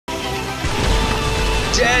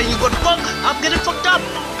Dang, you got fucked. I'm getting fucked up.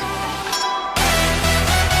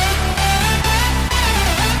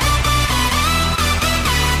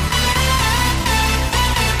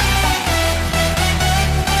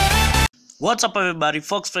 What's up everybody,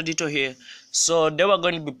 Foxfredito here. So they were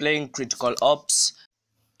going to be playing Critical Ops.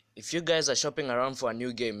 If you guys are shopping around for a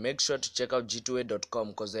new game, make sure to check out g2a.com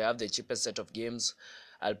because they have the cheapest set of games.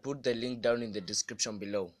 I'll put the link down in the description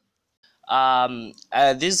below.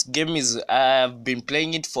 This game is, I've been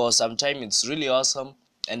playing it for some time. It's really awesome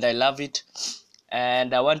and I love it.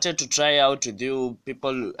 And I wanted to try out with you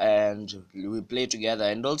people and we play together.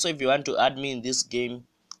 And also if you want to add me in this game,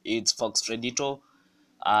 it's Foxfredito.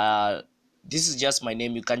 This is just my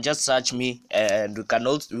name. You can just search me and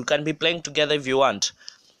we can be playing together if you want.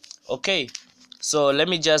 Okay, so let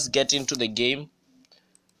me just get into the game.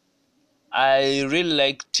 I really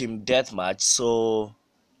like team deathmatch, so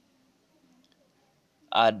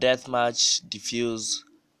deathmatch, diffuse,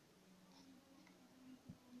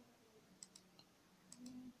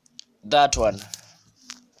 that one.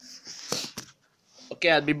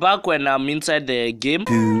 Okay, I'll be back when I'm inside the game.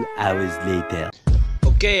 2 hours later.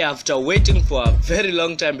 Okay, after waiting for a very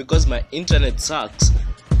long time because my internet sucks,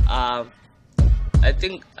 I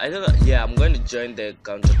think yeah, I'm going to join the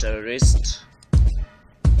counter-terrorist.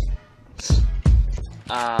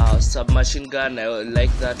 Submachine gun, I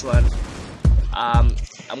like that one. I'm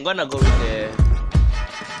gonna go with the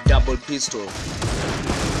double pistol.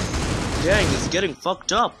 Dang, it's getting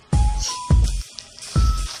fucked up.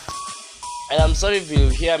 And I'm sorry if you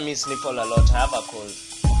hear me sniffle a lot, I have a cold.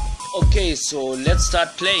 Okay, so let's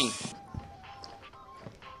start playing.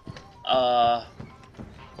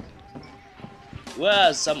 Where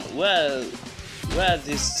are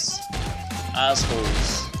these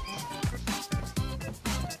assholes?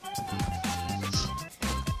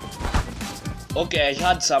 Okay, I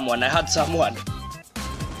heard someone.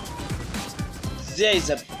 There is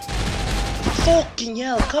a fucking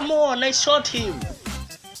hell, come on, I shot him.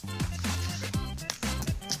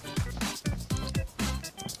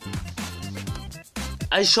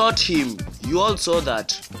 You all saw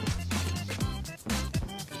that.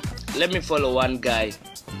 Let me follow one guy.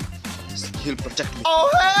 He'll protect me. Oh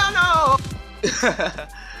hell no!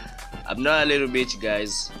 I'm not a little bitch,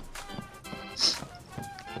 guys.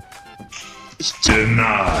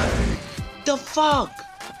 Denied. The fuck?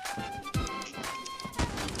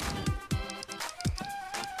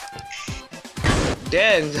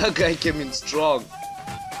 Damn, that guy came in strong.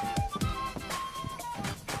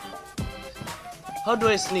 How do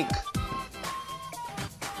I sneak?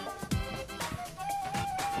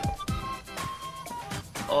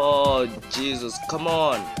 Oh Jesus, come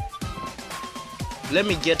on. Let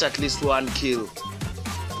me get at least one kill.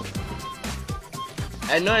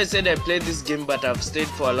 I know I said I played this game, but I've stayed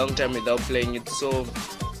for a long time without playing it, so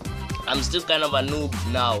I'm still kind of a noob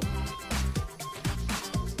now.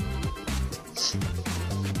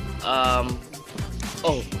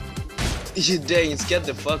 Oh, dang, it scared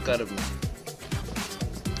the fuck out of me.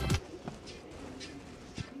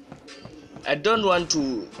 I don't want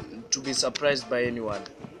to be surprised by anyone.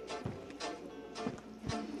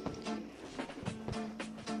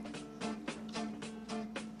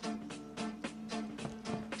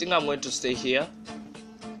 I think I'm going to stay here.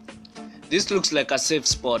 This looks like a safe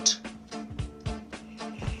spot.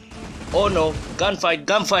 Oh no,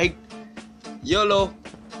 gunfight. YOLO.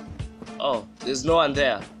 Oh, there's no one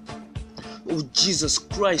there. Oh Jesus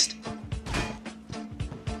Christ.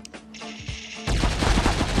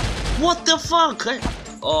 What the fuck?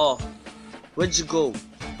 Oh, where'd you go?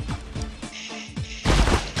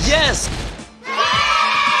 Yes!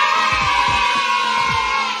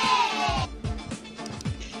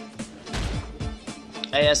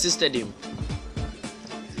 I assisted him.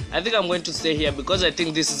 I think I'm going to stay here because I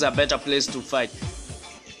think this is a better place to fight.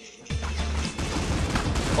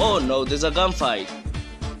 Oh no, there's a gunfight.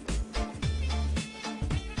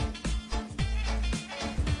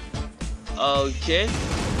 Okay.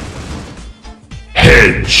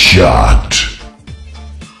 Headshot.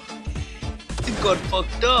 It got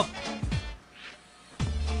fucked up.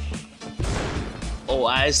 Oh,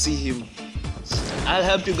 I see him. I'll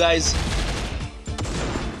help you guys.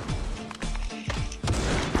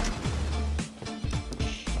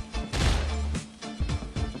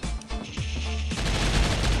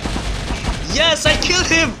 Yes, I killed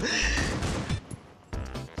him.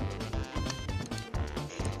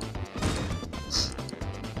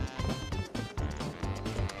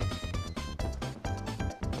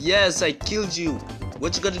 Yes, I killed you.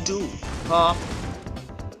 What you gonna do? Huh?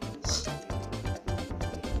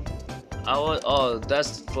 Oh,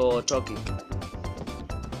 that's for talking.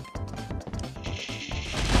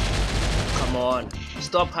 Come on,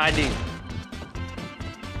 stop hiding.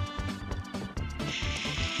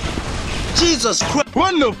 Jesus Christ!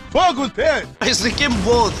 What the fuck was that? It's became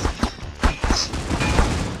both.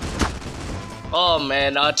 Oh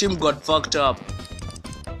man, our team got fucked up.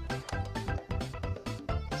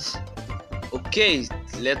 Okay,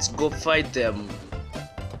 let's go fight them.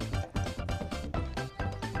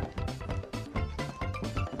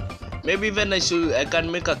 Maybe even I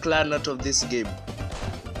can make a clan out of this game.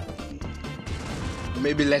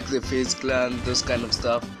 Maybe like the Face Clan, those kind of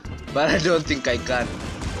stuff. But I don't think I can.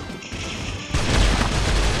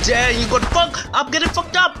 Dang, you got fucked! I'm getting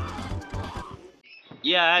fucked up!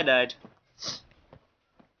 Yeah, I died.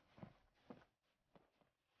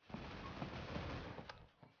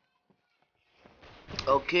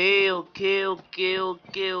 Okay.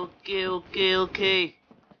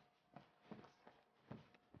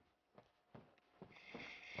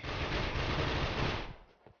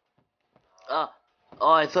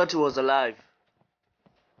 Oh, I thought he was alive.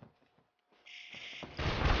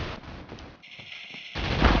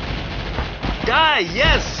 Die,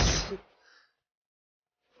 yes!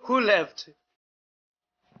 Who left?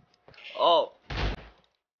 Oh.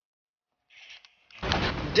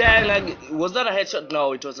 Dang, was that a headshot?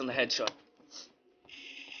 No, it wasn't a headshot.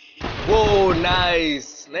 Whoa,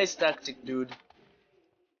 nice. Nice tactic, dude.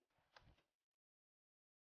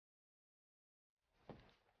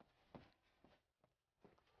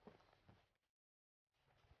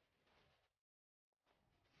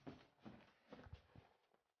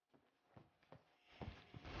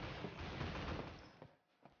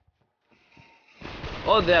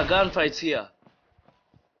 Oh, there are gunfights here.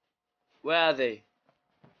 Where are they?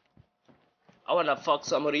 I wanna fuck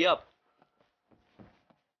somebody up.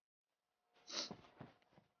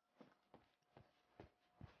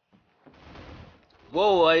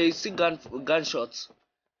 Whoa, I see gunshots.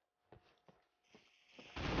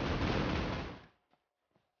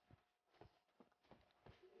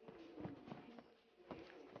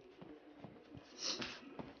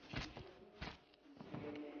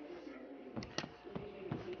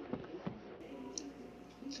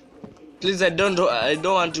 Please, I don't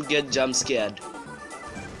want to get jump scared.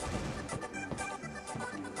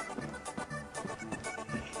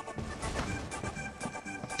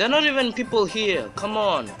 There are not even people here. Come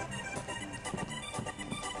on.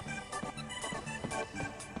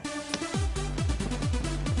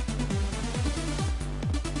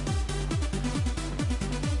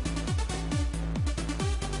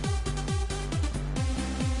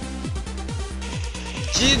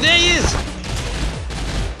 Gee, there he is.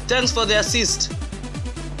 Thanks for the assist.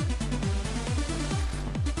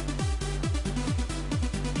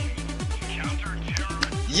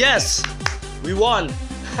 Yes, we won.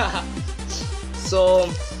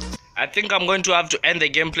 So I think I'm going to have to end the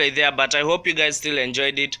gameplay there, but I hope you guys still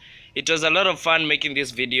enjoyed it. It was a lot of fun making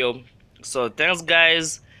this video. So thanks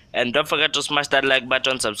guys, and don't forget to smash that like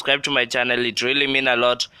button, subscribe to my channel, it really means a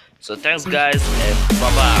lot. So thanks guys, and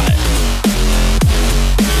bye bye.